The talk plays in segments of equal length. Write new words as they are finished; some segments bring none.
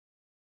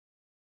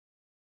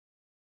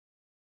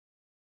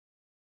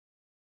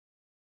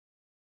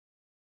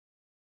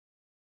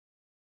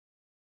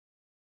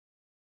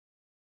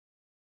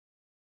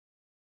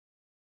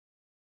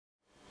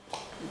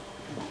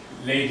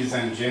Ladies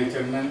and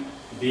gentlemen,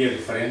 dear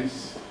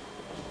friends,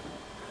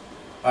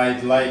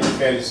 I'd like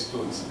first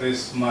to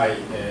express my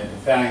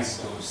thanks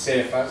to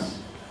CEFAS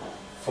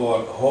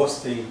for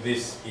hosting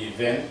this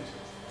event,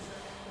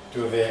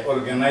 to the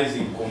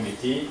organizing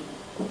committee,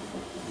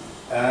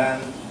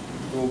 and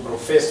to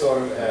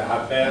Professor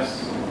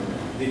Abbas,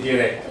 the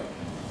director,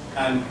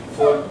 and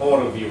for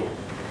all of you.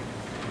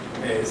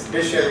 A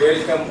special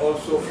welcome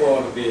also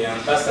for the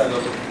Ambassador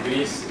of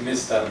Greece,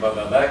 Mr.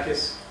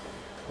 Badawy,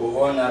 who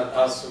honored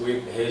us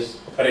with his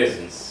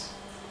presence.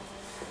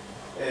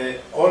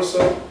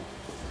 Also,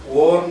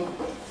 warm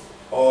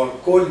or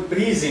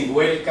cold-pleasing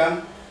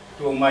welcome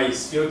to my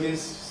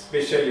students,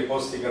 especially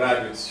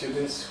postgraduate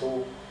students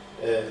who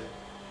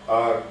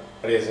are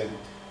present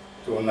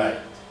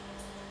tonight.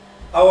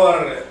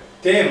 Our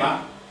theme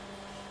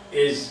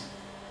is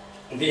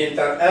the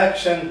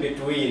interaction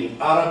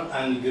between Arab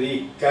and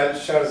Greek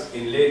cultures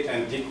in late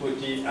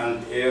antiquity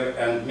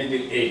and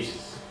Middle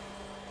Ages.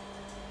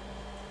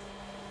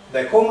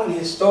 The common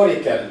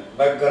historical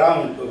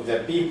background of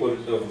the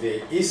peoples of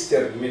the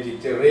Eastern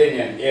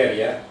Mediterranean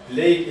area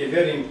played a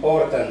very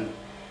important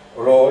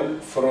role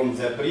from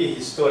the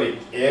prehistoric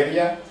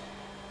area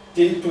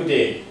till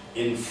today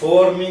in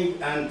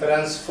forming and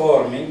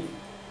transforming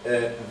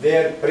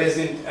their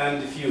present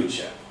and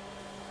future.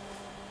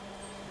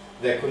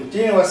 The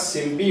continuous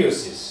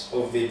symbiosis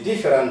of the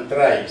different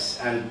tribes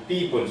and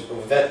peoples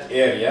of that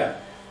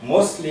area,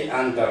 mostly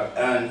under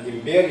an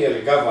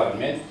imperial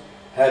government,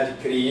 had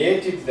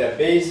created the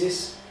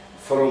basis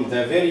from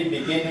the very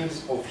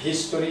beginnings of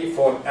history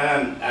for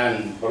an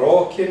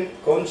unbroken,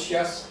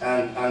 conscious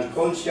and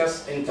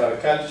unconscious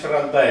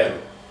intercultural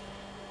dialogue.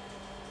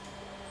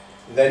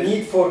 The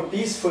need for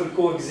peaceful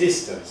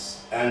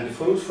coexistence and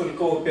fruitful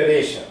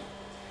cooperation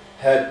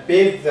had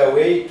paved the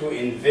way to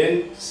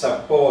invent,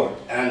 support,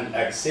 and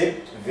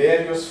accept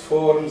various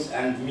forms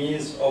and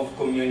means of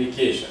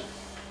communication.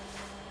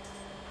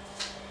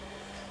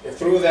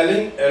 Through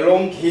the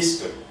long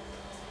history,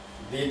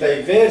 the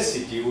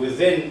diversity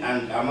within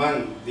and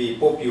among the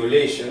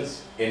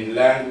populations in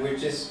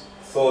languages,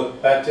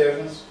 thought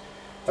patterns,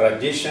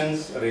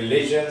 traditions,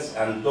 religions,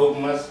 and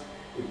dogmas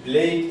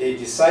played a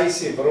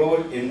decisive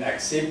role in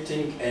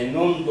accepting a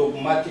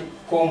non-dogmatic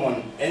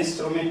common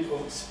instrument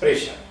of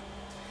expression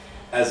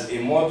as a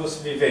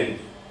modus vivendi.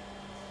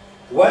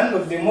 One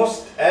of the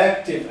most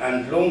active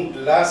and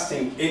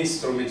long-lasting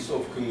instruments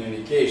of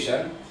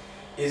communication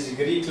is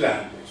Greek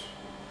language.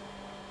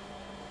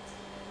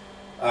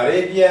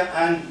 Arabia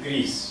and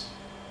Greece.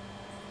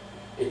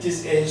 It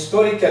is a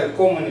historical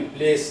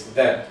commonplace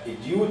that,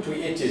 due to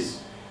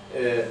its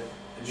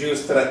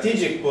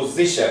geostrategic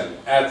position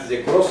at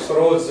the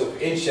crossroads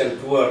of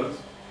ancient world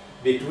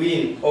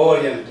between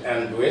Orient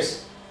and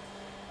West,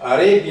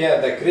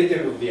 Arabia, the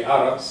cradle of the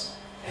Arabs,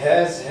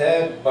 has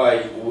had,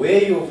 by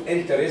way of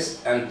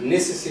interest and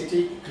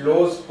necessity,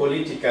 close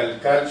political,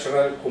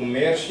 cultural,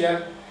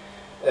 commercial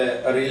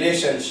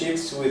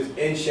relationships with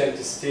ancient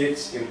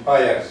states,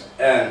 empires,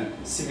 and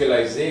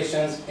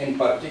civilizations, in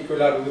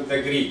particular with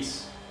the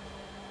Greeks.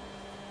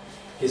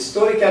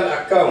 Historical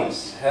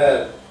accounts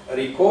have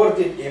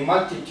recorded a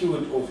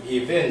multitude of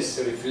events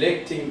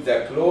reflecting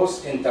the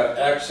close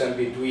interaction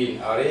between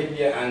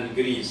Arabia and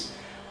Greece,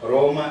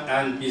 Rome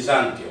and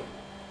Byzantium.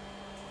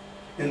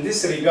 In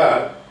this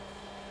regard,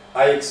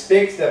 I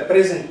expect the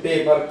present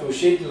paper to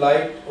shed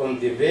light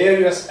on the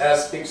various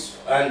aspects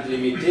and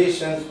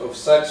limitations of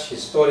such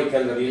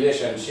historical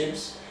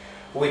relationships,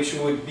 which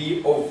would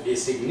be of a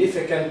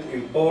significant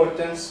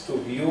importance to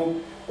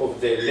view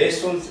of the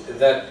lessons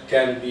that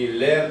can be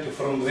learned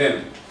from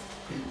them.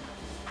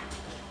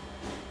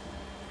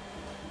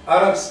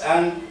 Arabs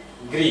and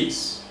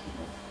Greeks.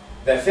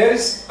 The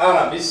first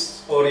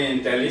Arabist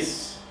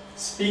Orientalists,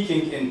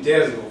 speaking in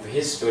terms of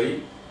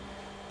history,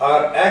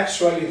 are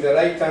actually the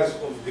writers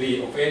of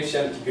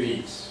ancient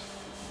Greeks.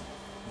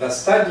 The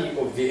study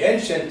of the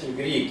ancient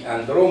Greek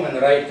and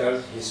Roman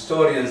writers,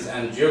 historians,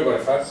 and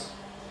geographers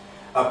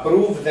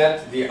prove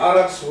that the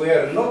Arabs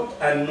were not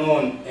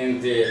unknown in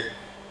the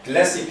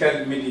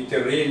classical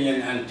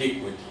Mediterranean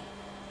antiquity.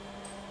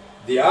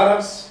 The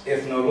Arabs,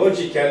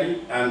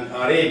 ethnologically, and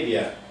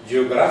Arabia,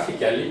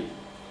 geographically,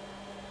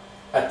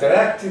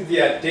 attracted the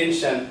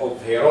attention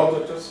of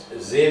Herodotus,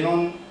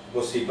 Xenon,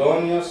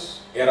 Posidonius,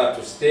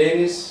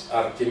 Eratosthenes,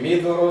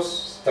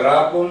 Artemidoros,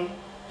 Strabon,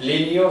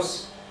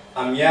 Plinius,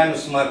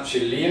 Ammianus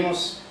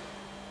Marcellinus,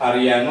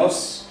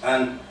 Arianos,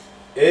 and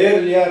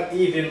earlier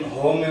even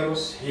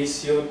Homerus,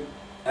 Hesiod,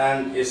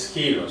 and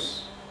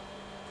Aeschylus.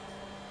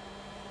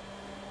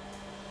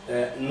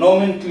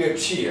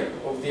 Nomenclature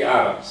of the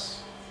Arabs.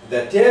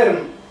 The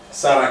term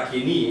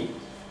Sarakini,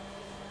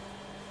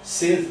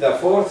 since the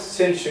 4th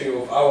century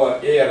of our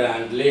era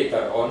and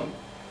later on,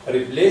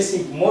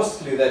 replacing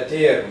mostly the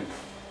term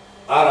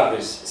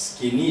Arabis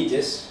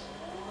Skinitis,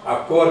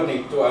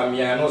 according to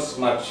Ammianus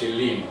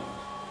Marcellino.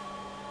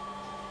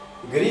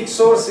 Greek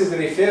sources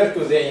refer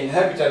to the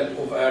inhabitants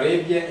of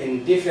Arabia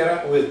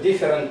with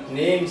different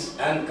names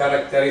and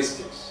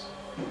characteristics.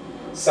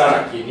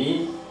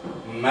 Sarakini,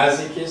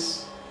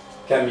 Mazikis,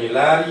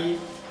 Camillari,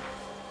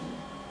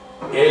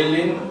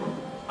 Ellen,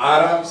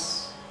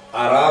 Arabs,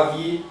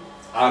 Aravi,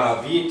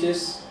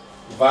 Aravites,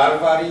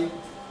 Varvari,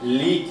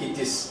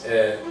 Likitis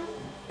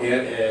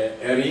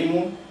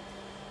Erimu,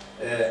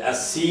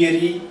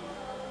 Assyri,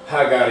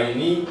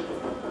 Hagarini,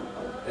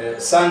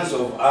 sons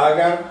of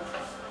Agar,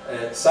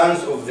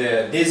 sons of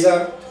the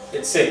desert,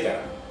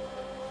 etc.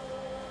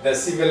 The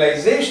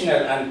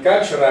civilizational and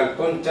cultural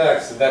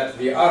contacts that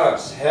the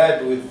Arabs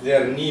had with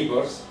their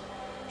neighbors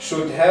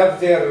should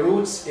have their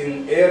roots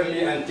in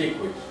early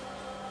antiquity.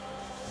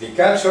 The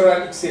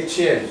cultural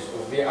exchange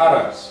of the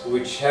Arabs,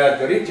 which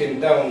had written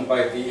down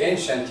by the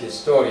ancient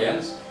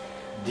historians,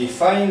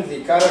 define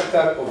the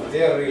character of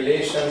their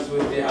relations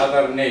with the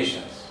other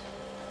nations.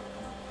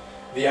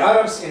 The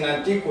Arabs in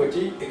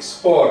antiquity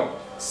export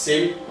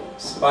silk,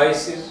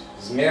 spices,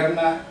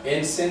 Smyrna,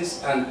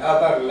 incense, and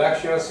other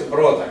luxurious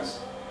products,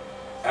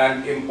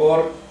 and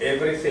import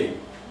everything.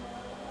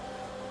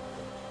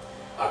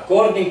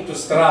 According to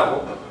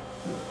Strabo,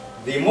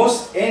 the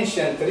most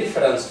ancient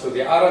reference to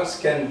the Arabs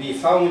can be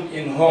found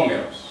in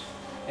Homerus,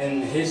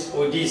 in his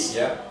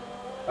Odyssey,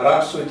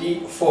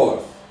 Rhapsody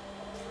 4,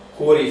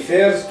 who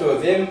refers to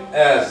them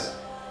as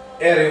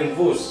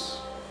Erimvus,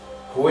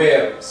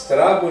 where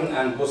Strabon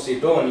and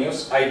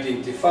Posidonius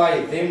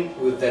identify them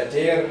with the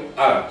term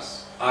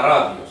Arabs,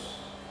 Arabius.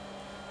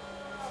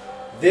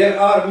 There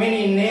are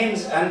many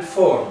names and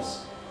forms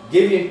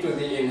given to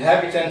the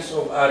inhabitants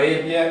of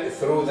Arabia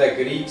through the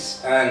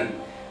Greeks and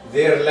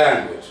their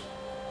language.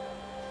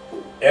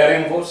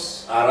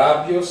 Erimvus,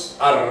 Arabius,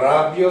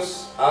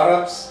 Arabius,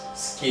 Arabs,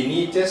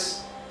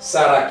 Skinites,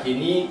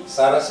 Sarakini,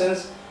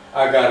 Saracens,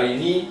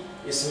 Agarini,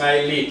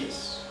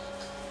 Ismailites.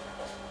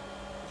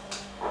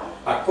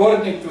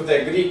 According to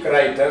the Greek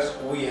writers,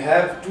 we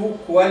have two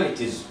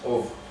qualities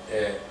of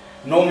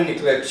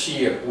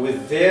nomenclature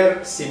with their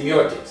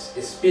semiotics,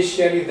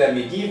 especially the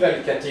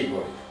medieval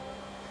category,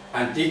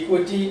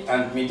 antiquity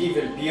and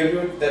medieval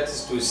period, that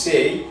is to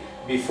say,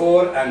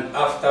 before and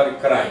after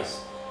Christ.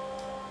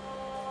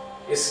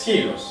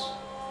 Aeschylus.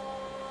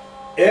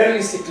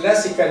 Earliest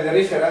classical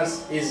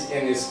reference is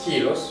in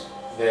Aeschylus,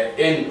 the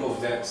end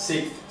of the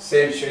 6th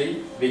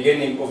century,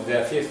 beginning of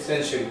the 5th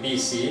century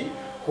BC,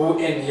 who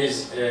in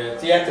his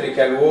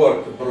theatrical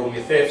work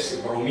Prometheus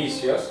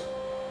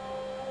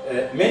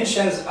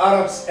mentions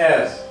Arabs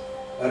as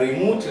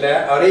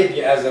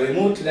Arabia as a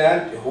remote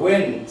land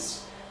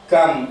whence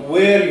come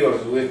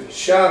warriors with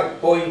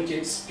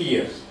sharp-pointed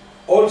spears.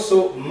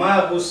 Also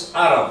Magus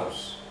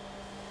Arabus,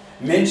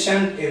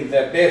 mentioned in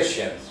the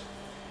Persians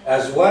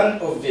as one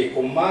of the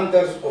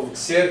commanders of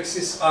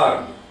Xerxes'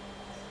 army.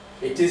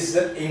 It is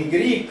in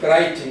Greek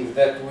writing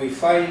that we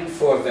find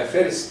for the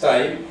first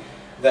time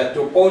the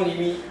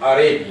toponymy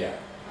Arabia.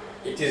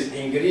 It is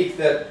in Greek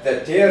that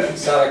the term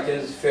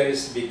Saracens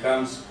first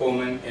becomes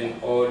common in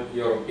all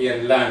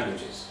European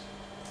languages.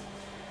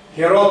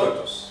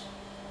 Herodotus.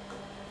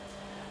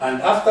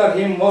 And after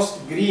him,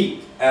 most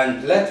Greek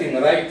and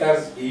Latin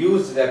writers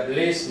use the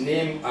place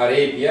name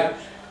Arabia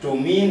to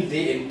mean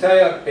the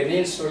entire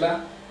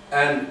peninsula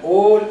and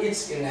all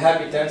its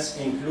inhabitants,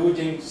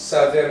 including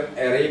southern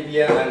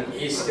Arabia and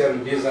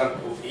eastern desert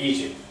of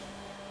Egypt.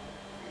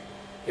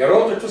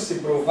 Herodotus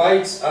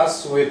provides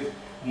us with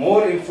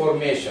more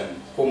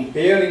information,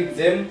 comparing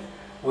them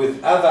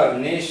with other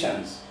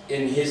nations.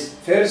 In his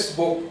first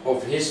book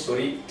of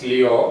history,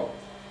 Clio,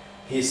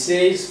 he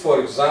says,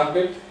 for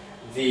example,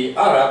 the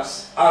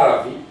Arabs,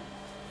 Arabi,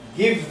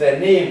 give the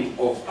name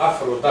of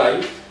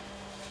Aphrodite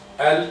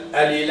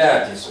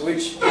Al-Alilatis,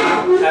 which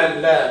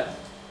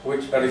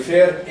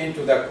referred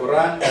into the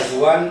Quran as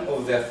one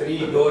of the three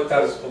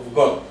daughters of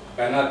God,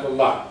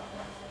 Banatullah.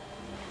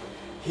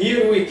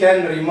 Here we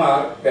can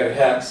remark,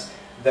 perhaps,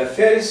 the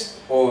first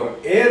or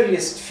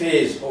earliest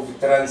phase of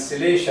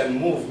translation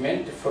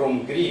movement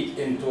from Greek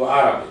into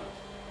Arabic,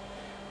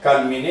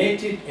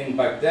 culminated in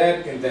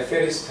Baghdad in the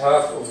first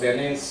half of the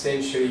 9th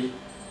century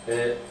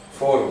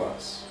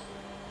forwards.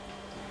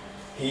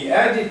 He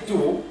added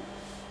too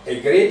a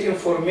great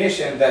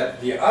information that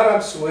the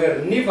Arabs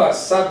were never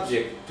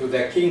subject to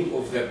the king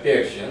of the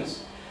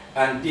Persians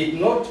and did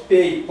not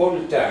pay poll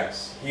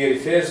tax. He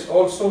refers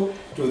also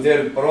to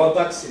their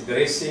products,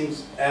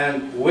 dressings,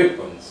 and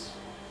weapons.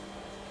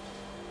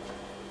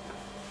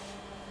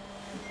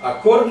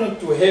 According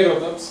to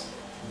Herodotus,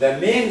 the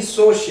main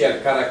social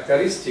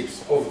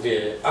characteristics of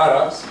the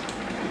Arabs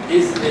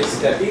is the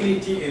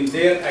stability in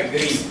their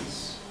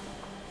agreements.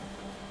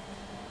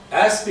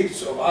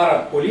 Aspects of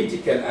Arab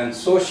political and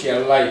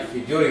social life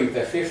during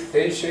the 5th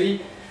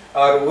century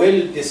are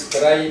well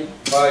described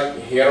by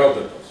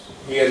Herodotus.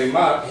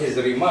 His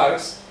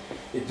remarks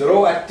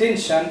draw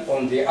attention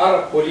on the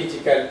Arab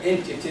political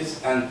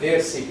entities and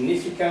their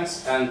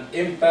significance and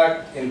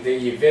impact in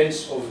the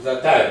events of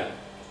the time.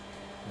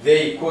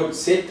 They could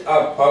set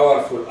up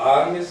powerful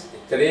armies,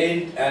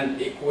 trained and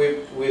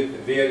equipped with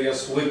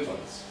various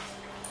weapons.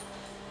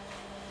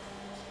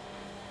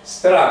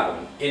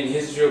 Strabon, in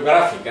his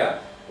Geographica,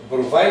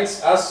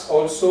 provides us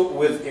also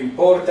with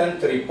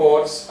important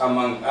reports.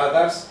 Among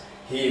others,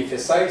 he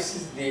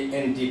emphasizes the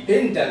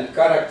independent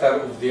character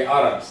of the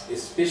Arabs,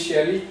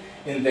 especially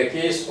in the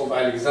case of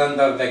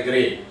Alexander the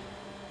Great.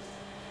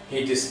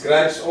 He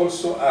describes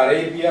also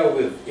Arabia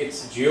with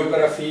its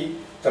geography,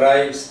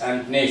 tribes,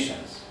 and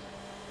nations.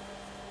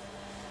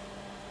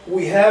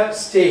 We have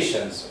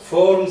stations,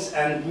 forms,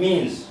 and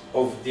means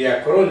of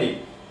diachronic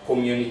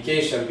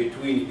communication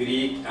between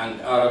Greek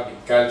and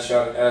Arabic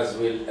culture as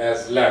well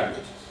as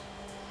languages.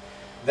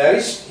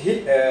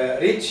 The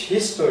rich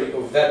history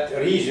of that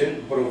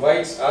region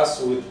provides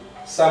us with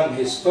some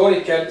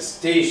historical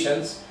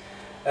stations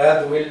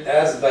as well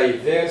as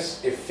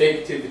diverse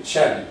effective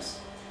channels,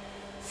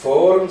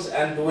 forms,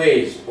 and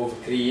ways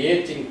of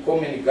creating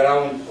common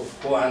ground of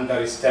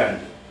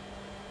co-understanding.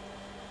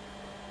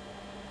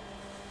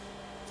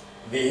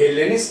 The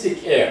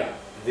Hellenistic era,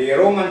 the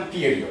Roman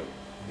period,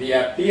 the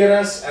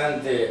appearance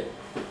and the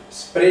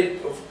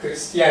spread of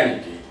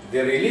Christianity,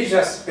 the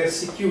religious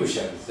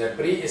persecutions, the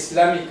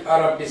pre-Islamic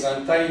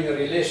Arab-Byzantine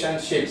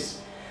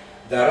relationships,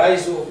 the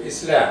rise of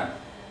Islam,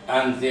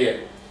 and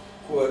the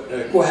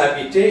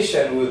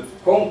cohabitation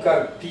with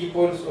conquered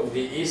peoples of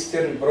the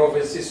eastern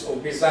provinces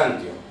of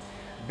Byzantium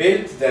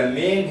built the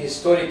main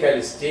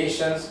historical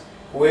stations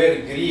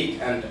where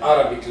Greek and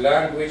Arabic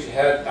language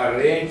had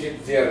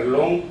arranged their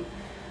long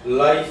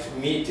life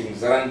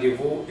meetings,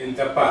 rendezvous in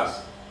the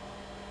past.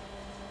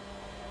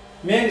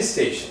 Main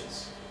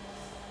stations.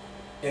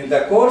 In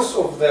the course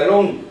of the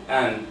long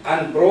and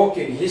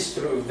unbroken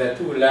history of the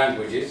two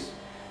languages,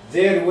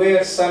 there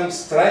were some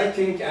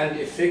striking and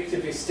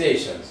effective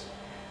stations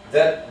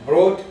that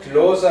brought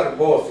closer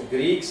both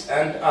Greeks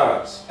and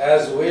Arabs,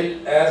 as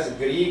well as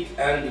Greek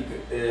and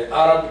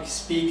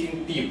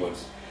Arabic-speaking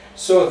peoples,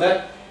 so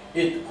that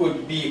it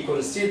could be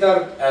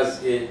considered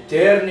as a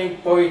turning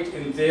point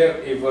in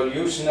their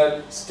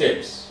evolutionary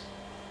steps.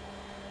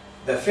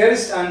 The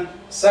first and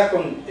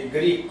second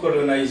Greek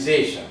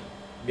colonization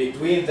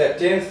between the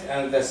 10th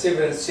and the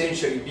 7th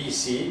century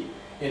BC,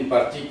 in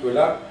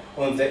particular,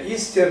 on the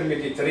eastern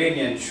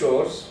Mediterranean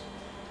shores,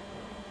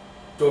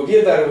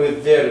 together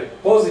with their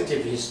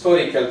positive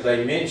historical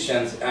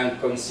dimensions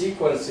and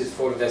consequences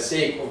for the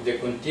sake of the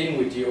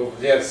continuity of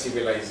their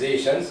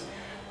civilizations,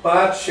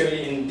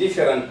 partially in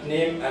different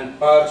name and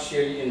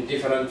partially in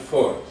different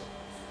forms.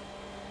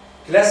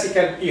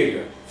 Classical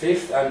period,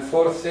 5th and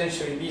 4th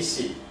century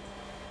BC,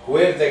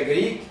 where the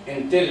Greek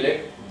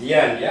intellect,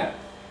 Diania,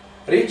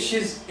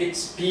 reaches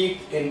its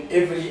peak in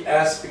every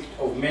aspect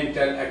of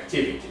mental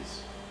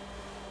activities.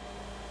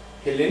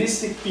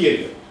 Hellenistic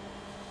period,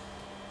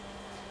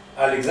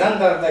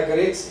 Alexander the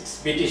Great's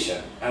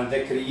expedition and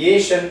the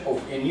creation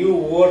of a new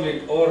world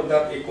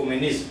order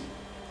ecumenism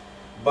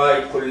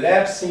by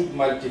collapsing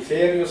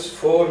multifarious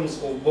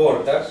forms of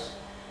borders,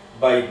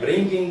 by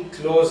bringing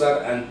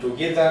closer and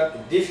together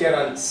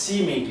different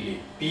seemingly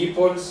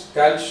peoples,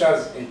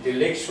 cultures,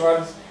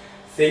 intellectuals,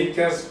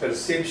 thinkers,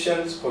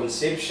 perceptions,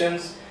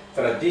 conceptions,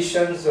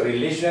 traditions,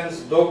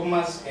 religions,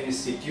 dogmas,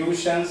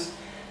 institutions,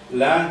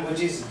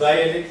 languages,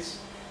 dialects,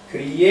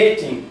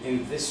 creating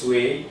in this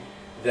way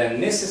the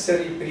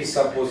necessary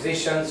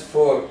presuppositions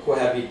for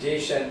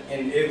cohabitation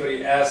in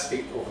every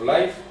aspect of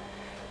life,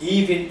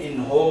 even in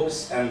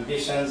hopes,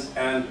 ambitions,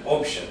 and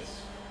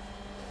options.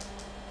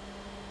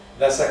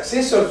 The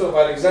successors of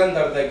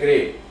Alexander the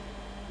Great,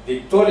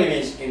 the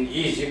Ptolemies in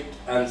Egypt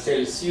and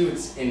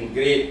Seleucids in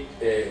Great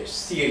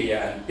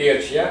Syria and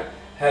Persia,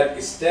 had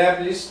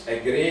established a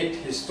great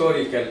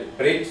historical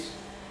bridge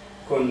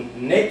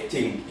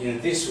connecting in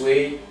this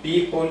way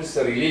peoples,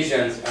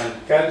 religions,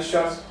 and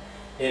cultures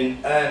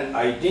in an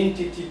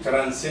identity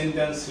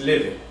transcendence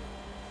level.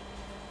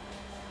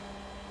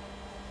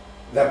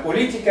 The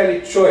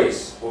political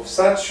choice of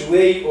such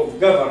way of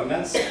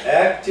governance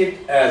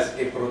acted as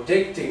a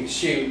protecting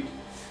shield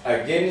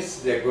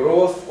against the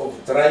growth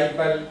of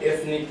tribal,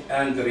 ethnic,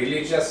 and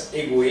religious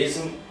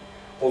egoism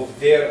of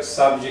their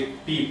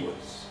subject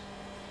peoples.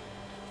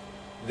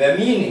 The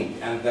meaning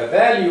and the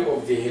value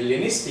of the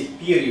Hellenistic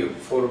period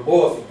for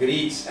both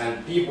Greeks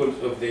and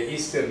peoples of the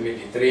Eastern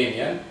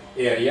Mediterranean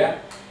area,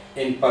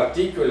 in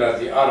particular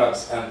the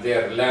Arabs and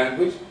their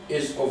language,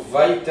 is of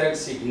vital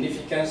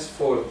significance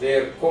for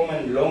their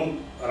common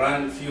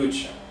long-run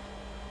future.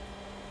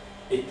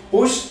 It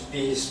pushed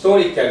the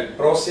historical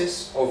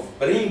process of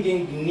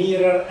bringing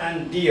nearer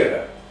and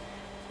dearer,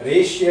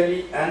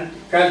 racially and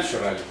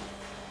culturally,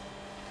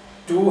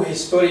 two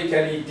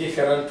historically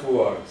different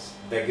worlds,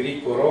 the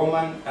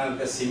Greco-Roman and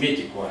the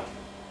Semitic one.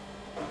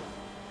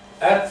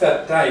 At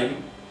that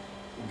time,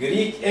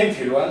 Greek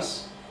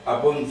influence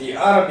upon the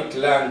Arabic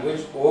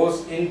language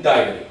was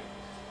indirect.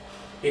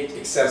 It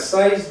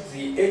exercised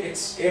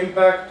its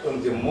impact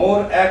on the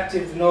more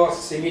active North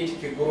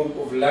Semitic group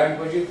of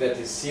languages, that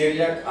is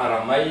Syriac,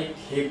 Aramaic,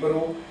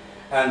 Hebrew,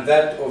 and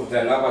that of the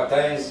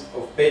Nabateans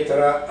of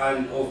Petra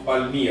and of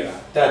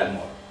Palmyra,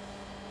 Tadmor.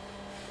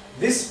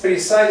 This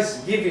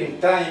precise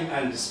given time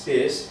and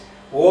space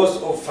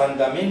was of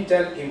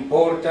fundamental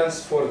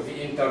importance for the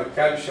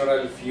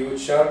intercultural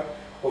future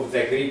of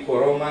the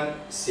Greco-Roman,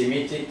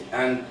 Semitic,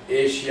 and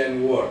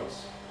Asian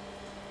worlds.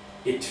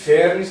 It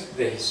furnished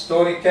the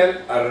historical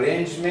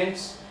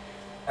arrangements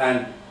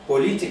and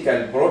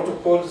political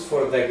protocols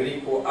for the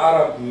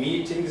Greco-Arab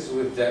meetings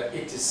with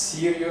its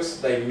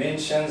serious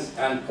dimensions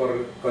and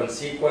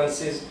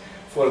consequences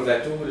for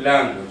the two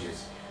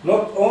languages,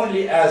 not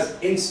only as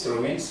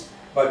instruments,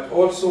 but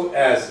also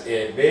as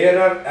a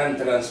bearer and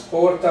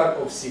transporter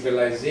of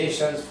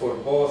civilizations for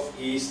both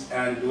East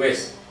and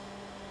West.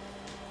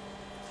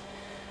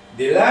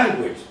 The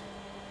language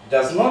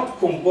does not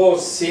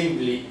compose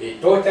simply a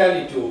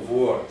totality of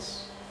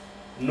words,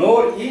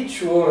 nor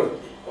each word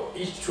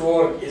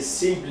is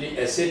simply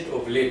a set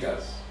of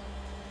letters.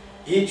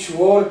 Each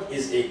word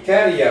is a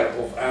carrier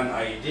of an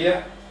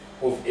idea,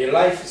 of a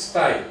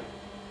lifestyle.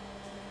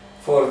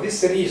 For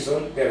this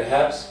reason,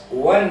 perhaps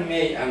one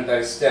may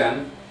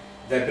understand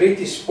the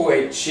British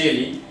poet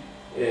Shelley's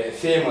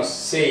famous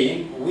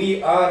saying,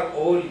 "We are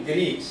all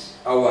Greeks.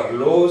 Our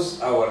laws,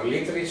 our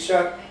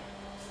literature,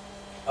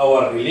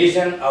 our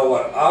religion,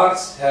 our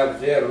arts have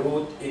their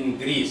root in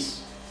Greece."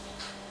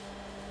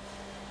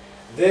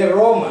 The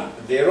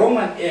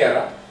Roman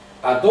era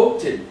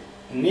adopted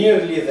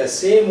nearly the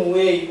same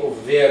way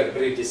of their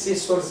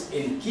predecessors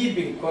in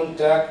keeping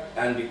contact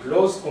and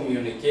close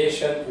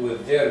communication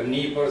with their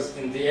neighbors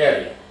in the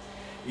area,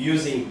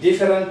 using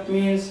different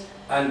means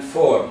and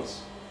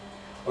forms.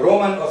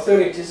 Roman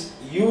authorities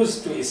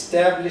used to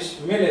establish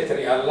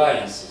military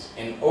alliances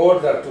in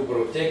order to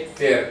protect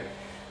their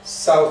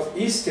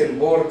southeastern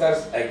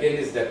borders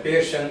against the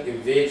Persian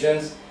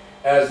invasions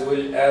as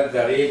well as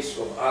the raids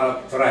of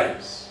Arab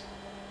tribes.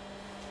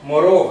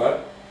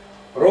 Moreover,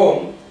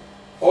 Rome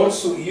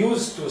also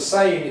used to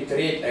sign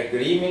trade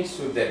agreements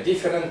with the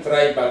different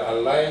tribal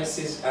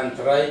alliances and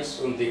tribes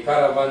on the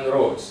caravan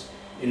roads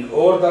in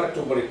order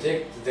to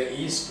protect the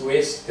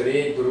east-west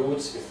trade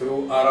routes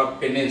through Arab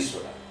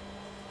Peninsula.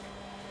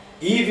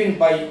 Even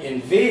by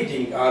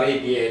invading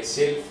Arabia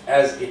itself,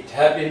 as it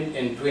happened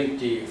in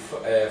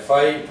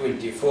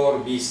 524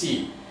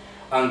 BC,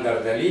 under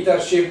the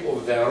leadership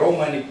of the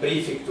Roman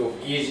prefect of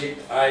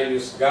Egypt,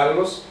 Aelius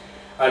Gallus,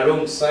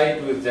 alongside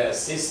with the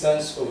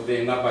assistance of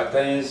the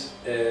Nabatean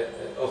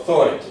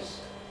authorities.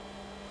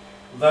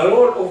 The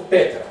role of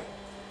Petra,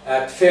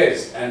 at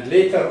first and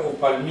later of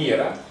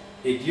Palmyra,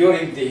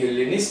 during the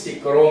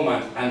Hellenistic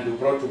Roman and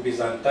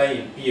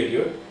Proto-Byzantine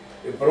period,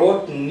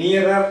 brought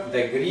nearer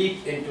the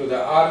Greek into the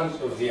arms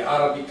of the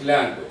Arabic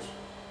language.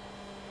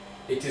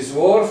 It is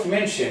worth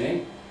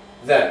mentioning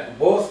that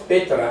both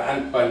Petra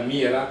and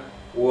Palmyra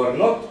were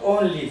not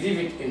only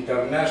vivid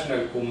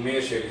international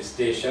commercial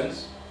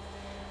stations,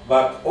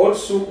 but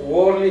also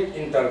world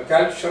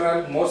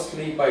intercultural,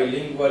 mostly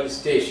bilingual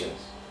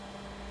stations,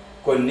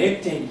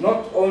 connecting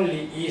not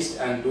only East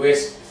and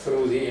West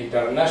through the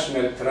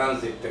international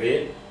transit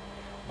trade,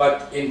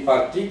 but in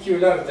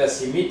particular the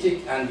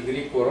Semitic and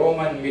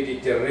Greco-Roman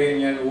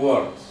Mediterranean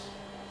worlds.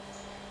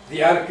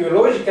 The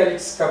archaeological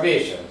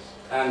excavations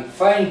and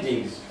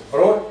findings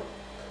brought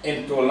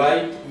into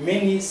light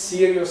many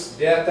serious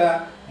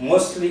data,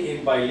 mostly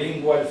in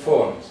bilingual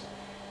forms,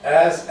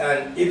 as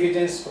an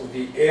evidence of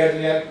the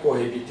earlier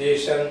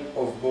cohabitation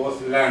of both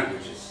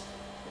languages.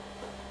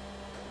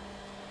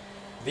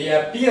 The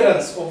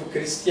appearance of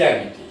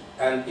Christianity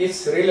and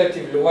its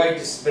relatively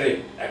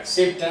widespread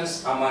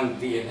acceptance among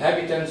the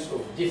inhabitants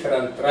of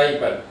different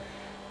tribal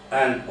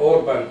and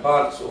urban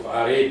parts of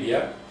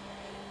Arabia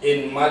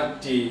in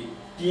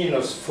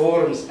multitudinous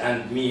forms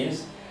and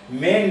means,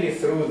 mainly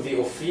through the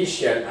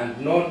official and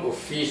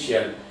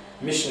non-official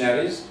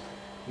missionaries,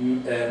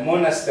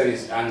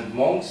 monasteries and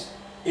monks,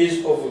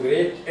 is of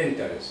great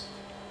interest.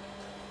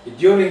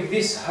 During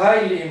this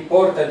highly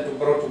important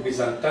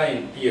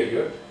Proto-Byzantine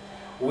period,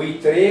 we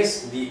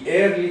trace the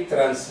early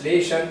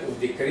translation of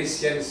the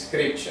Christian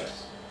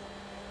scriptures.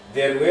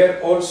 There were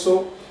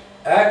also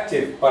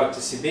active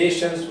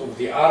participations of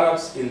the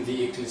Arabs in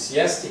the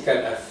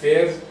ecclesiastical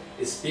affairs,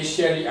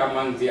 especially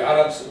among the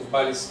Arabs of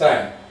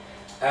Palestine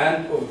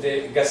and of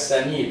the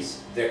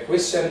Ghassanids. The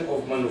question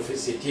of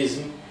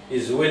monophysitism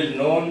is well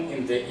known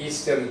in the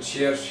Eastern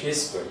Church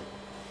history.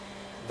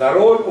 The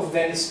role of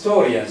the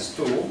Nestorians,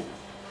 too,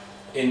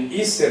 in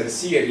eastern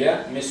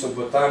Syria,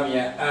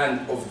 Mesopotamia,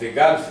 and of the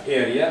Gulf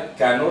area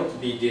cannot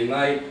be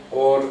denied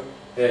or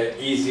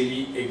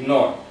easily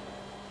ignored.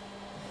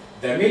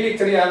 The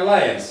military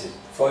alliances,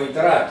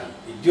 foederati,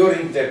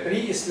 during the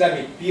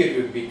pre-Islamic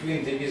period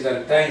between the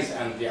Byzantines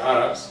and the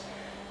Arabs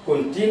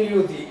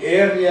continue the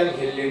earlier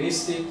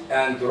Hellenistic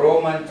and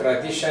Roman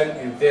tradition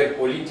in their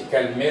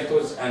political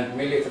methods and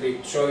military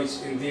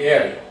choice in the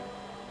area.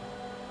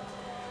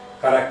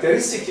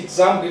 Characteristic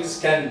examples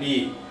can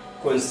be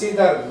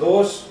considered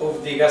those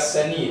of the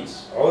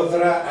Ghassanids,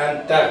 Udra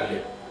and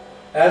Taghlib,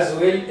 as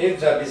well as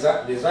the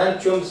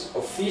Byzantium's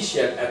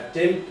official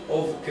attempt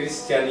of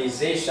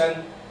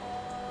Christianization,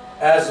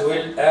 as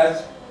well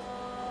as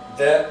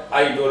the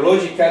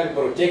ideological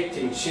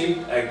protecting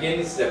shield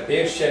against the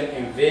Persian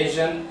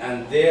invasion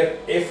and their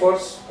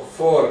efforts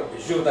for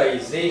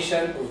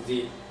Judaization of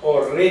the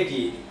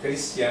already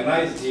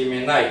Christianized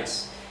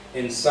Yemenites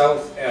in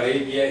South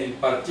Arabia in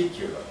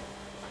particular.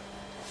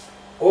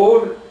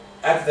 All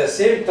at the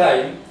same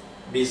time,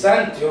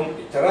 Byzantium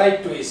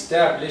tried to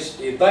establish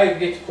a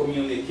direct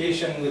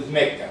communication with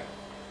Mecca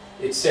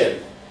itself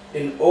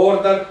in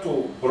order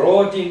to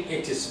broaden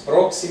its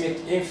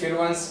proximate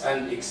influence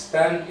and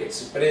expand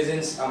its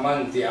presence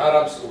among the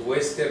Arabs of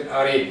Western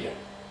Arabia,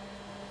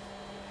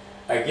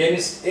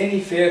 against any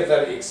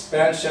further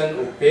expansion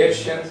of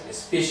Persians,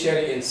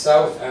 especially in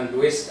South and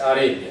West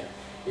Arabia,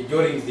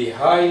 during the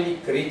highly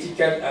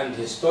critical and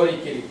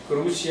historically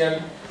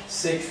crucial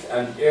 6th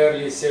and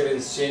early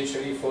 7th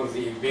century for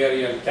the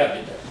imperial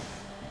capital.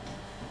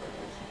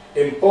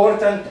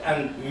 Important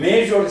and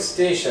major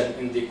station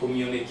in the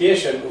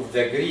communication of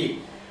the Greek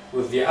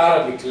with the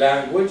Arabic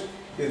language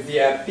is the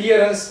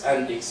appearance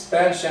and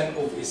expansion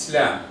of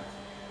Islam,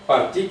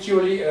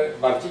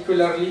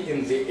 particularly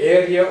in the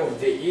area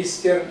of the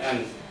eastern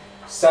and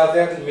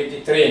southern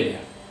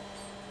Mediterranean.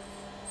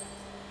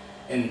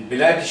 In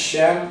Bilad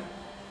al-Sham,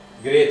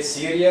 Great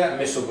Syria,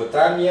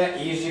 Mesopotamia,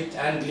 Egypt,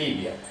 and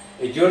Libya,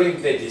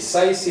 during the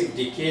decisive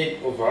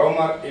decade of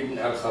Umar ibn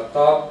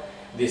al-Khattab,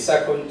 the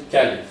second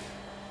caliph.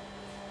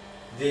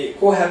 The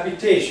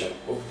cohabitation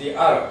of the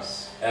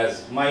Arabs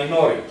as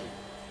minority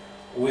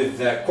with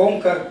the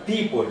conquered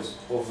peoples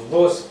of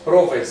those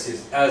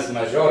provinces as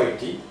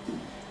majority,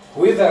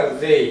 whether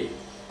they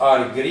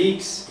are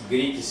Greeks,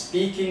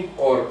 Greek-speaking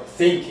or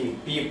thinking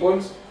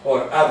peoples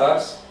or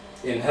others,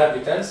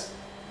 inhabitants,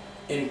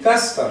 in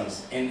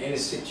customs, in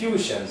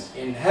institutions,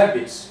 in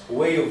habits,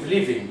 way of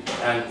living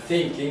and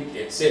thinking,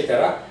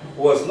 etc.,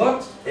 was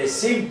not a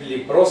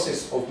simply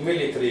process of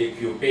military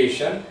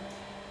occupation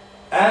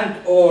and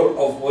or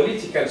of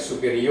political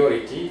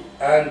superiority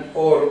and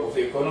or of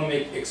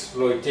economic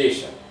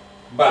exploitation,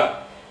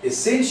 but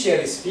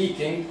essentially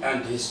speaking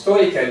and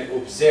historically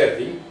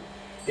observing,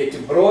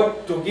 it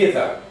brought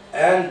together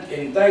and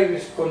in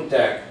direct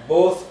contact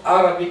both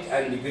Arabic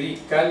and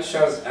Greek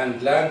cultures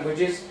and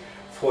languages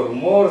for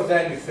more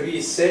than 3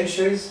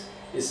 centuries,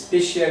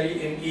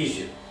 especially in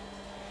Egypt,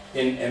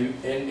 in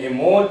a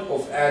mode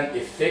of an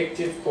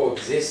effective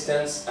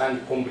coexistence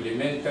and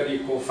complementary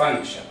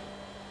co-function.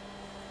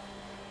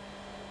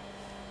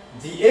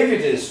 The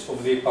evidence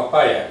of the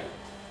papyri,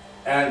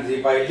 and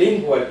the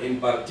bilingual in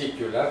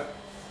particular,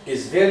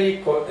 is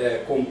very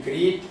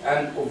concrete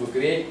and of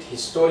great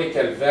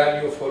historical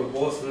value for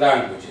both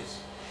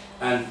languages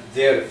and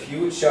their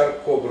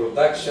future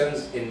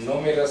co-productions in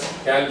numerous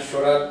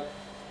cultural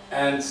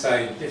and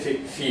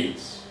scientific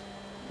fields,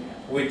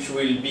 which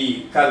will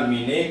be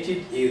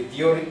culminated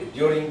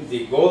during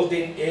the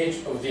golden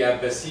age of the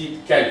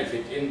Abbasid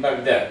Caliphate in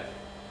Baghdad.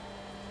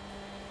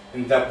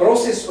 In the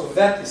process of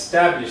that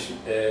established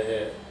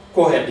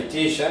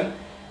cohabitation,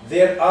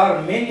 there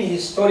are many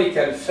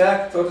historical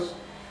factors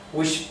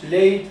which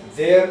played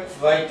their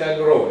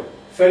vital role.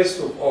 First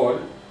of all,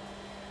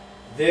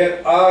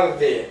 there are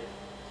the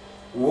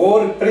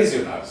war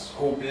prisoners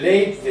who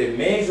played the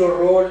major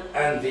role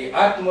and the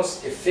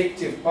utmost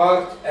effective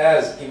part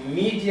as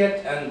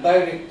immediate and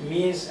direct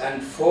means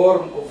and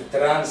form of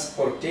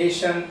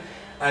transportation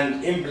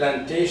and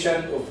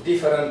implantation of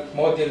different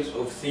models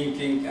of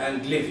thinking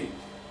and living.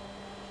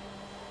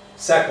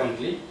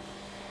 Secondly,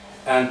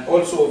 and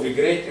also of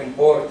great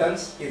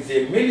importance, is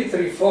the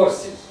military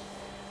forces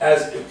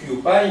as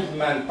occupying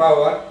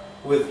manpower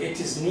with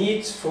its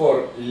needs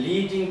for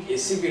leading a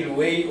civil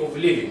way of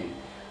living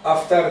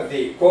after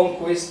the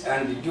conquest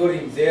and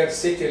during their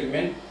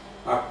settlement,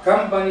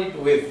 accompanied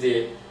with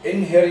the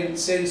inherent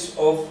sense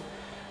of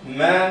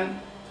man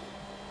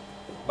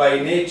by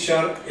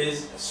nature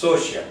is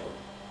sociable,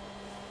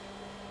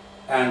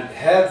 and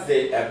have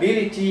the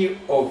ability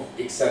of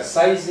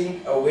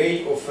exercising a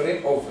way of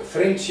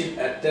friendship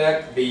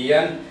attack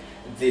beyond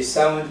the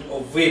sound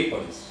of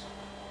weapons.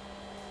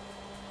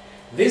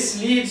 This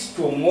leads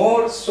to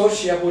more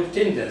sociable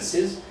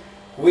tendencies,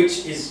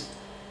 which is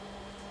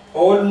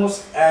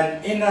almost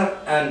an inner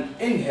and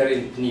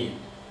inherent need.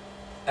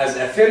 As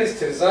a first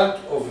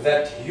result of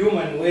that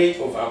human way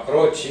of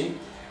approaching,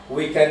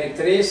 we can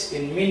trace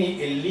in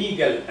many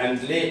illegal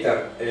and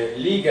later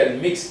legal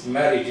mixed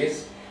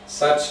marriages.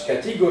 Such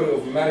category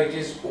of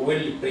marriages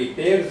will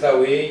prepare the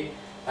way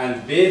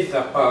and pave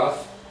the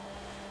path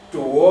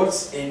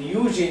towards a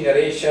new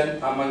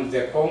generation among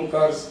the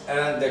conquerors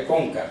and the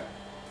conquered.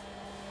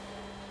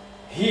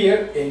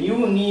 Here, a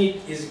new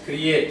need is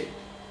created.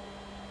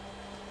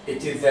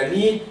 It is the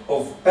need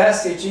of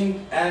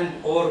passaging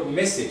and or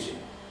messaging.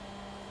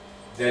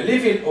 The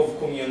level of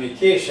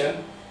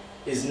communication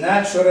is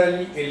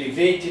naturally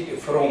elevated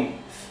from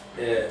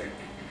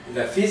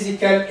the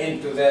physical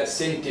into the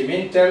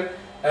sentimental,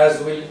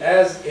 as well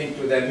as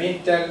into the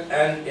mental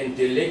and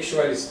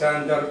intellectual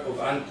standard of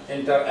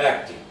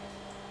interacting.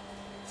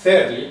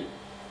 Thirdly,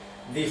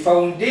 the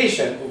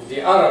foundation of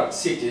the Arab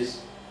cities,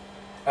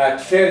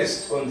 at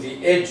first on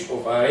the edge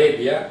of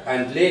Arabia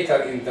and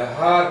later in the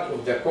heart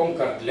of the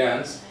conquered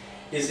lands,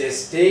 is a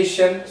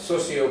station,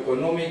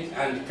 socio-economic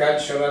and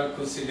cultural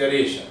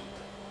consideration.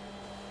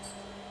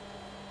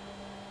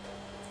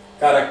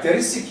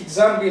 Characteristic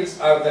examples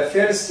are the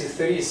first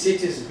 3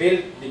 cities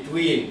built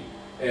between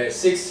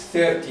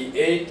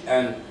 638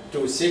 and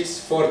to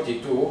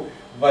 642,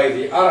 by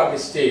the Arab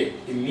state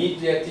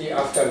immediately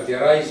after the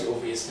rise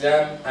of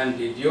Islam and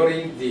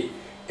during the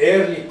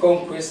early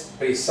conquest,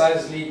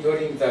 precisely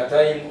during the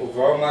time of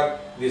Umar,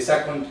 the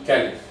second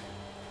caliph.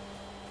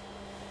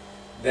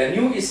 The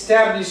new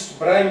established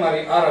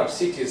primary Arab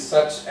cities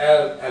such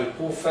as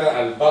Al-Kufa,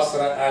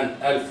 Al-Basra,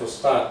 and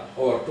Al-Fustat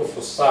or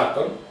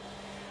Tufustatun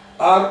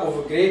are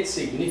of great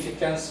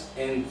significance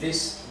in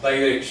this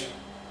direction.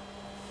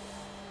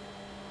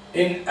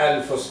 In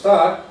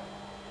Al-Fustat,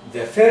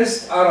 the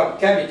first Arab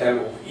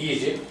capital of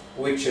Egypt,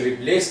 which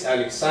replaced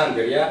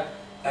Alexandria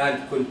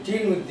and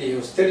continued the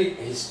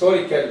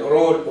historical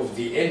role of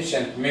the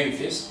ancient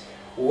Memphis,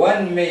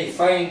 one may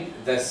find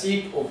the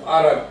seat of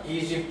Arab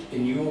Egypt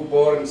in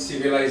newborn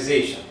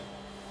civilization.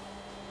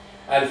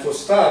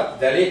 Al-Fustat,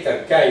 the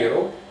later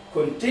Cairo,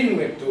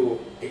 continued to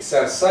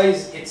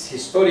exercise its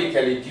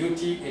historical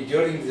duty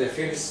during the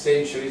first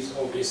centuries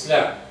of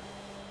Islam.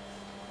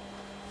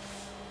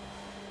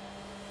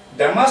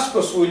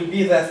 Damascus will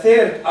be the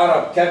third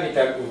Arab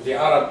capital of the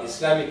Arab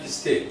Islamic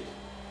State.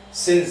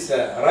 Since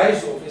the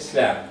rise of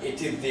Islam,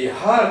 it is the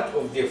heart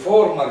of the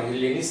former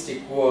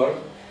Hellenistic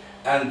world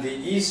and the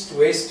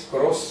east-west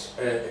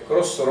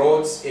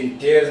crossroads in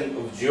terms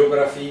of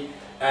geography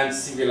and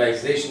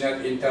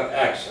civilizational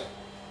interaction.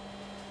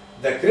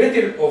 The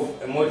cradle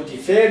of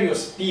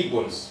multifarious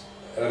peoples,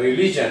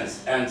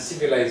 religions, and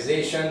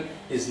civilization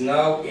is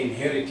now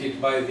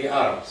inherited by the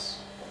Arabs.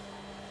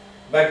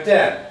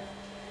 Baghdad,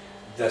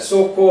 the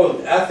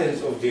so-called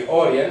Athens of the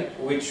Orient,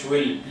 which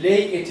will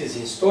play its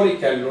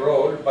historical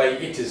role by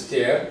its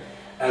turn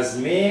as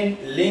main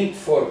link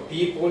for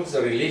peoples,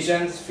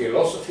 religions,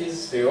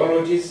 philosophies,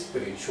 theologies,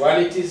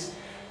 spiritualities,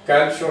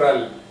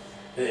 cultural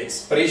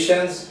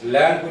expressions,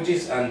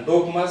 languages, and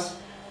dogmas.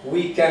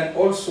 We can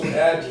also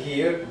add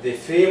here the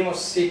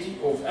famous city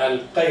of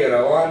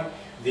Al-Qayrawan,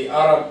 the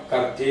Arab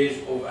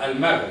Carthage of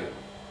Al-Maghrib.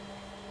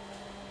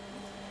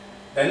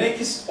 The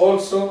next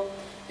also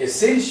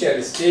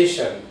essential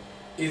station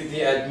is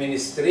the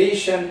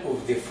administration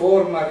of the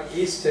former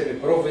eastern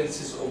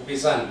provinces of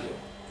Byzantium,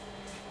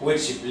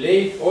 which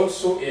played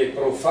also a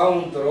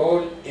profound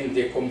role in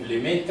the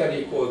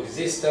complementary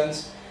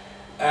coexistence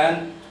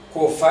and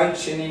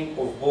co-functioning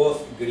of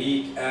both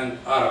Greek and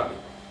Arabic.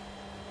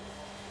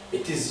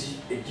 It is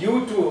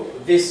due to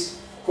this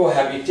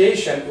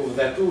cohabitation of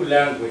the two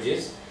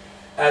languages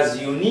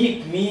as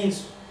unique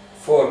means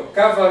for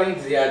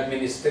covering the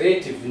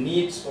administrative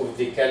needs of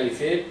the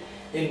Caliphate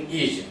in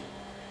Egypt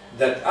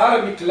that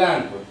Arabic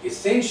language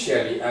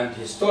essentially and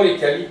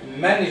historically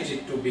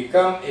managed to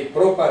become a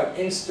proper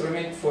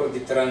instrument for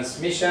the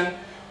transmission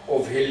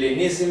of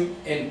Hellenism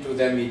into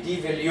the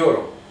medieval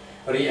Europe,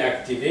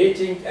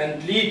 reactivating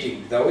and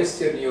leading the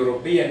Western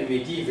European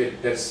medieval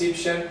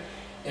perception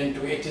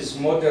into its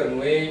modern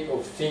way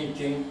of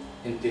thinking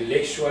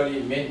intellectually,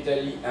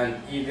 mentally,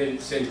 and even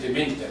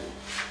sentimentally.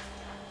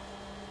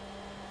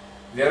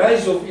 The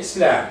rise of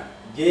Islam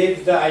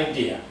gave the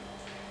idea.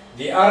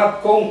 The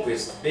Arab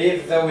conquest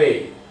paved the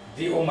way.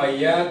 The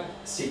Umayyad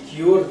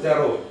secured the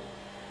road.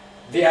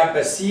 The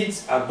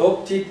Abbasids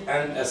adopted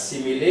and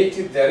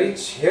assimilated the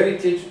rich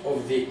heritage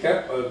of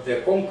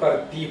the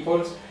conquered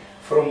peoples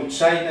from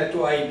China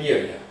to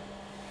Iberia,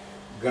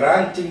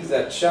 granting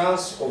the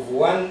chance of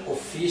one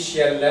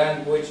official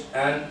language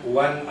and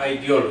one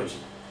ideology,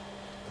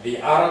 the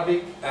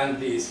Arabic and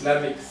the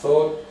Islamic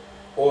thought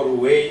or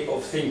way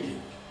of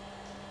thinking.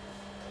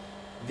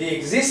 The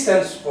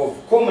existence of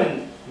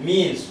common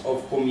means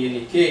of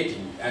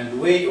communicating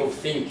and way of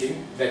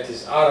thinking, that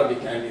is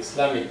Arabic and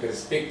Islamic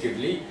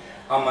respectively,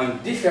 among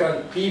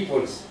different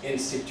peoples,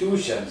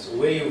 institutions,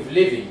 way of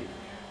living,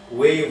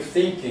 way of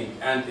thinking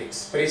and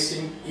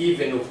expressing,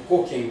 even of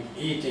cooking,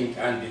 eating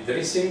and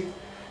dressing,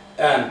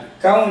 and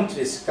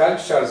countless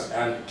cultures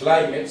and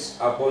climates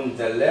upon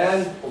the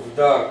land of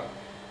Dar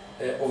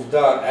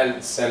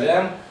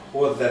al-Salam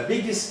was the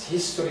biggest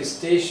history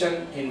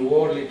station in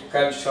world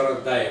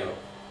cultural dialogue.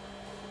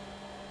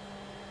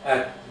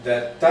 At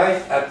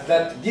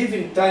that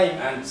given time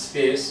and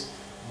space,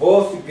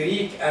 both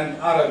Greek and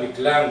Arabic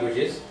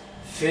languages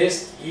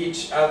faced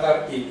each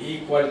other in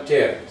equal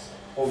terms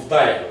of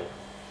dialogue,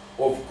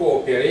 of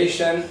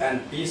cooperation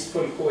and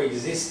peaceful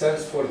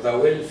coexistence for the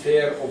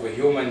welfare of a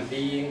human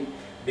being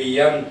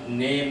beyond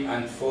name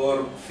and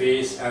form,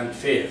 face and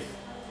faith.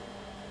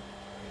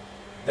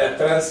 The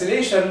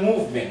translation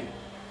movement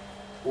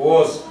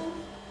was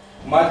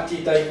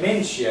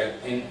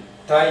multidimensional in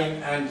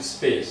time and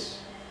space.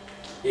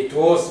 It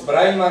was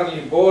primarily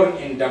born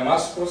in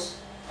Damascus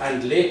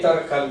and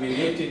later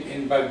culminated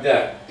in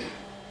Baghdad,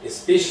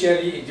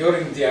 especially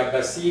during the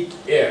Abbasid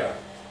era.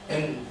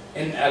 In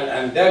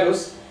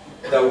Al-Andalus,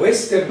 the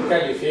Western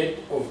Caliphate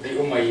of the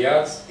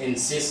Umayyads, in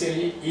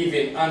Sicily,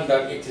 even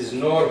under its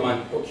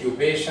Norman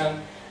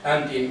occupation,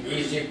 and in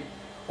Egypt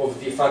of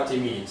the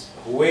Fatimids,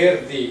 where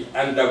the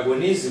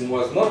antagonism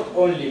was not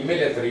only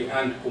military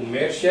and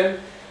commercial,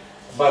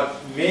 but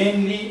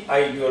mainly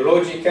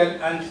ideological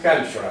and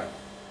cultural.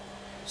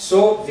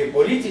 So the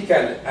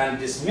political and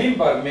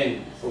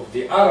dismemberment of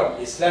the Arab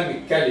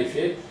Islamic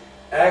Caliphate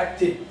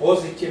acted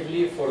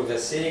positively for the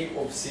sake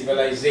of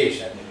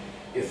civilization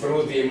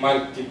through the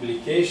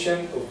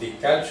multiplication of the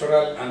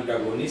cultural and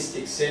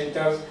agonistic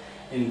centers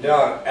in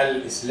Dar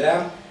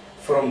al-Islam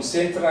from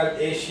Central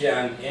Asia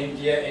and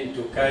India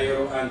into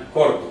Cairo and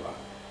Cordoba.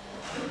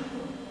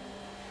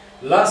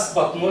 Last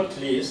but not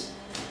least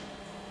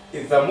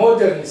is the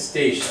modern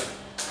station,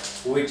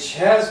 which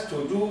has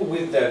to do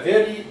with the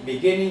very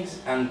beginnings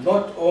and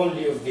not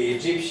only of the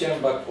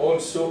Egyptian but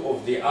also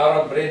of the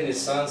Arab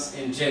Renaissance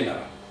in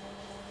general.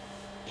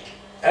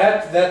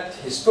 At that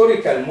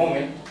historical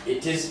moment,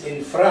 it is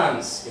in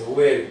France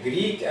where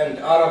Greek and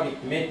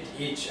Arabic met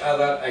each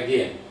other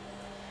again,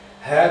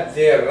 had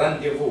their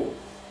rendezvous.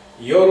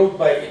 Europe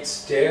by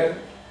its turn,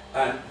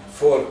 and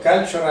for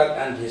cultural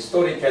and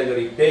historical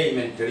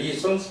repayment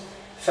reasons,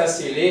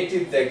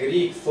 facilitated the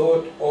Greek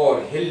thought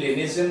or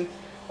Hellenism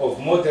of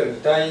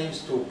modern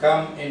times to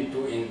come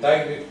into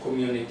indirect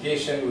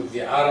communication with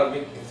the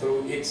Arabic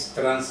through its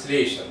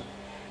translation,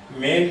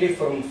 mainly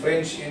from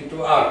French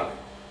into Arabic.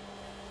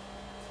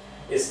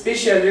 A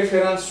special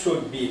reference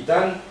should be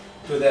done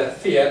to the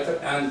theater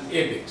and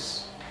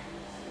epics.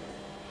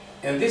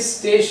 In this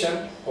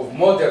station of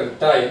modern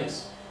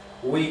times,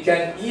 we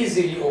can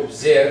easily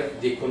observe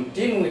the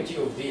continuity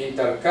of the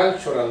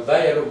intercultural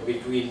dialogue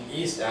between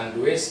East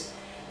and West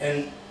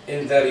in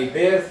the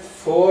rebirth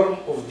form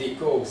of the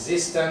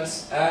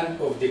coexistence and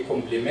of the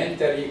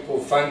complementary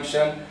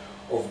co-function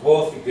of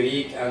both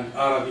Greek and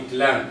Arabic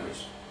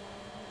language.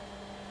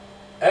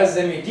 As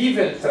the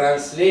medieval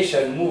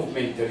translation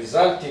movement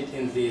resulted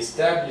in the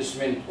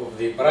establishment of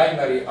the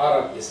primary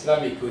Arab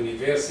Islamic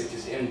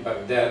universities in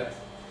Baghdad,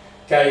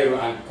 Cairo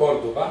and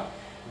Cordoba,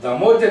 the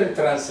modern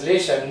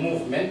translation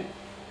movement,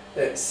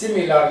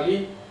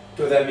 similarly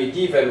to the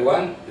medieval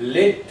one,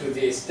 led to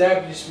the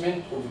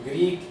establishment of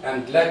Greek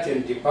and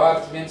Latin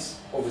departments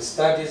of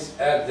studies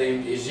at the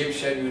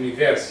Egyptian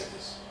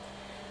universities,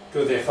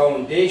 to the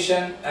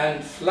foundation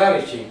and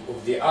flourishing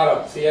of the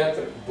Arab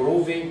theater,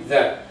 proving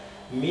that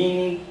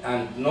meaning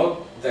and not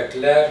the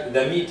clash,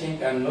 the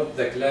meeting and not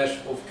the clash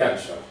of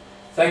culture.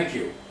 Thank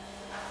you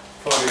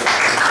for your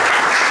attention.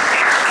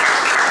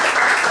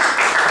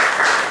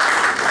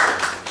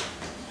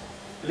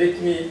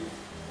 Let me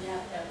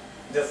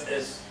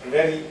just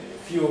very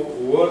few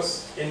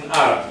words in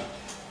Arabic.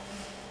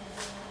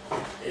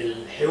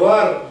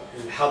 الحوار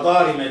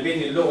الحضاري ما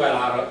بين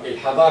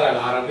الحضارة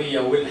العربية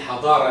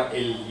والحضارة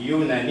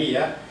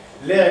اليونانية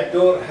لعب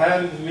دور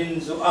هام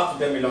منذ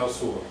أقدم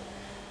العصور،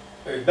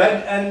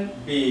 بدءا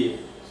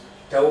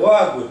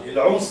بتواجد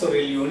العنصر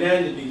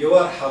اليوناني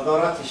بجوار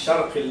حضارات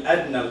الشرق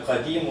الأدنى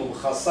القديم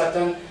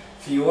وخاصة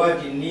في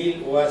وادي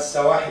النيل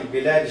وسواحل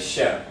بلاد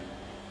الشام،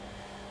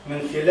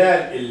 من خلال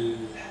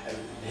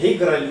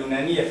الهجرة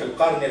اليونانية في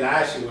القرن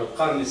العاشر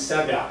والقرن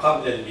السابع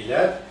قبل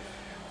الميلاد،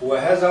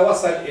 وهذا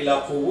وصل إلى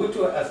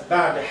قوته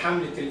بعد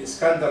حملة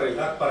الإسكندر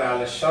الأكبر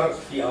على الشرق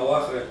في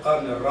أواخر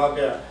القرن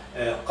الرابع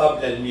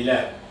قبل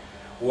الميلاد.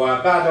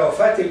 وبعد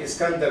وفاة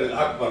الإسكندر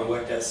الأكبر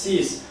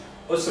وتأسيس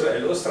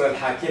الأسرة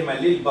الحاكمة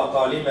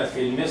للبطالمة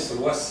في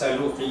مصر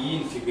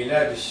والسلوقيين في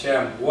بلاد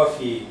الشام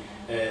وفي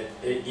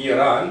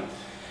إيران،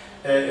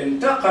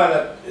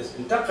 انتقل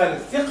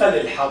الثقل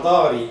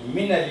الحضاري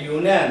من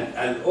اليونان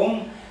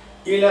الأم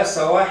إلى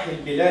سواحل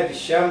بلاد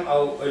الشام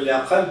أو إلى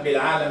قلب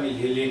العالم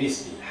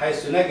الهلينستي،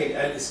 حيث نجد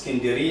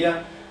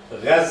الإسكندرية،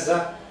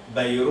 غزة،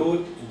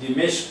 بيروت،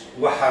 دمشق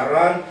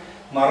وحران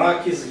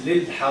مراكز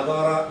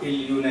للحضارة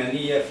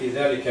اليونانية في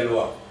ذلك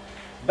الوقت.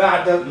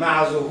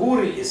 مع ظهور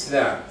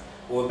الإسلام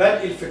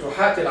وبدء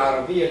الفتوحات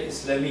العربية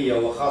الإسلامية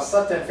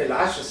وخاصة في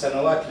العشر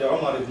سنوات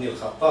لعمر بن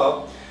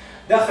الخطاب،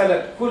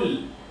 دخلت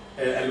كل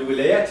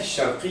الولايات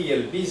الشرقية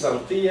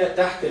البيزنطية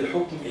تحت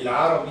الحكم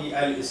العربي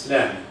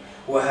الإسلامي،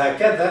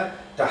 وهكذا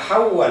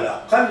تحول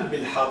قلب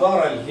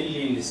الحضارة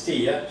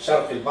الهلينستية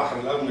شرق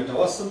البحر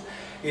المتوسط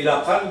إلى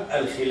قلب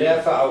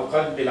الخلافة أو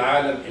قلب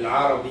العالم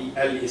العربي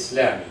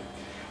الإسلامي.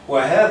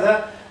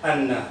 وهذا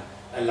أن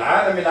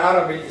العالم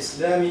العربي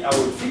الإسلامي أو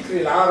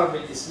الفكر العربي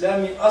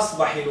الإسلامي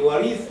أصبح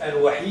الوريث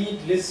الوحيد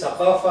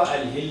للثقافة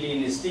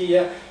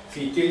الهلينستية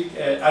في تلك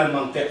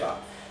المنطقة.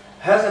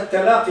 هذا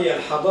التلاقي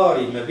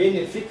الحضاري ما بين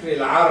الفكر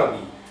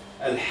العربي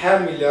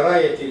الحامل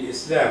لراية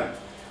الإسلام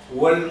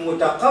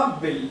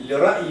والمتقبل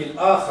لرأي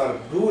الآخر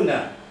دون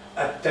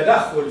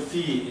التدخل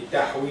في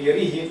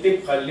تحويره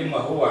طبقا لما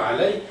هو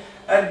عليه،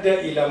 أدى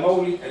إلى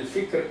مولد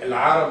الفكر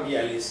العربي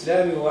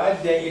الإسلامي،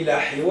 وأدى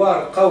إلى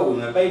حوار قوي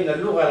ما بين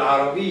اللغة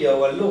العربية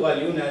واللغة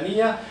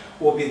اليونانية،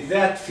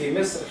 وبالذات في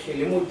مصر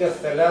لمدة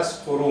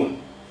 3 قرون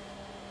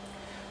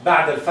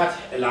بعد الفتح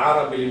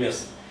العربي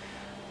لمصر.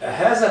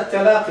 هذا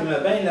التلاقي ما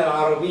بين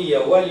العربية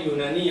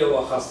واليونانية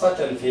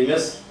وخاصة في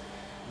مصر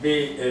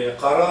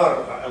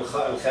بقرار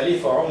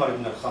الخليفة عمر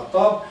بن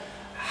الخطاب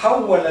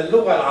حول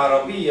اللغة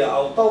العربية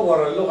أو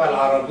طور اللغة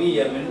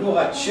العربية من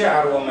لغة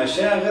شعر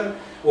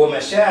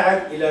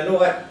ومشاعر إلى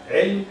لغة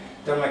علم،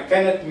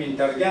 تمكنت من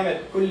ترجمة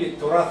كل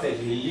التراث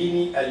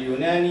الهليني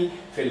اليوناني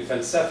في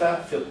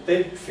الفلسفة، في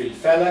الطب، في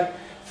الفلك،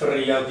 في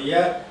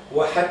الرياضيات،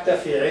 وحتى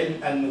في علم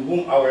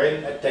النجوم أو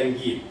علم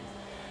التنجيم.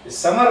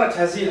 استمرت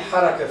هذه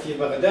الحركة في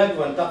بغداد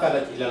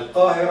وانتقلت إلى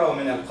القاهرة،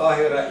 ومن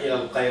القاهرة إلى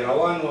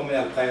القيروان، ومن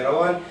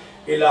القيروان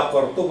إلى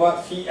قرطبة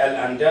في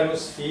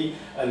الأندلس في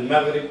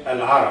المغرب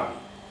العربي.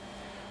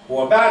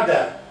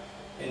 وبعد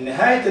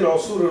نهاية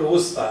العصور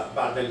الوسطى،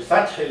 بعد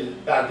الفتح،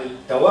 بعد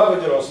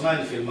التواجد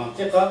العثماني في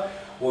المنطقة،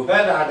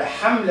 وبعد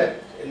حملة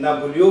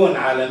نابليون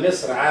على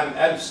مصر عام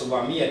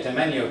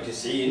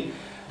 1798،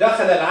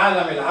 دخل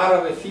العالم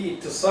العربي في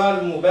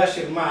اتصال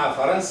مباشر مع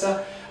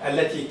فرنسا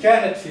التي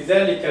كانت في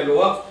ذلك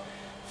الوقت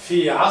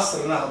في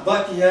عصر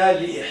نهضتها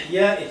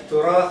لإحياء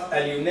التراث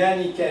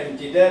اليوناني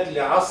كامتداد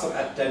لعصر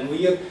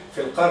التنوير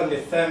في القرن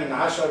الثامن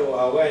عشر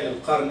وأوائل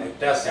القرن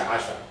التاسع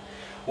عشر.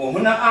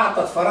 وهنا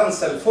أعطت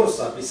فرنسا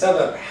الفرصة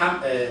بسبب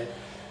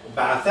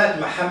بعثات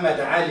محمد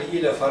علي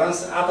إلى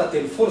فرنسا، أعطت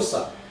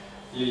الفرصة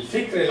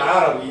للفكر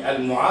العربي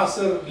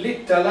المعاصر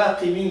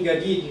للتلاقي من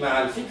جديد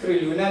مع الفكر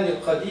اليوناني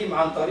القديم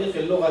عن طريق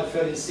اللغة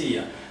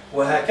الفرنسية.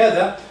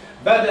 وهكذا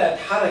بدأت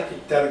حركة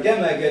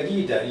ترجمة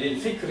جديدة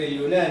للفكر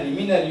اليوناني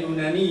من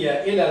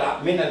اليونانية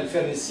من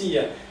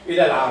الفرنسية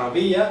إلى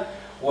العربية.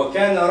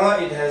 وكان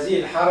رائد هذه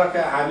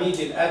الحركة عميد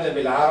الأدب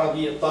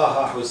العربي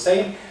طه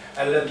حسين،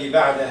 الذي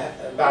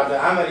بعد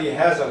عمل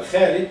هذا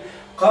الخالد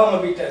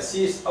قام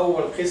بتأسيس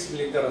أول قسم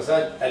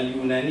للدراسات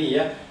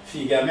اليونانية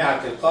في جامعة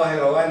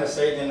القاهرة، وأنا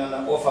سعيد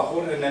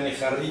وفخور أنني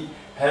خريج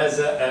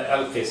هذا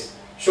القسم.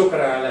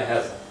 شكرا على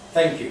هذا.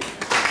 Thank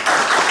you.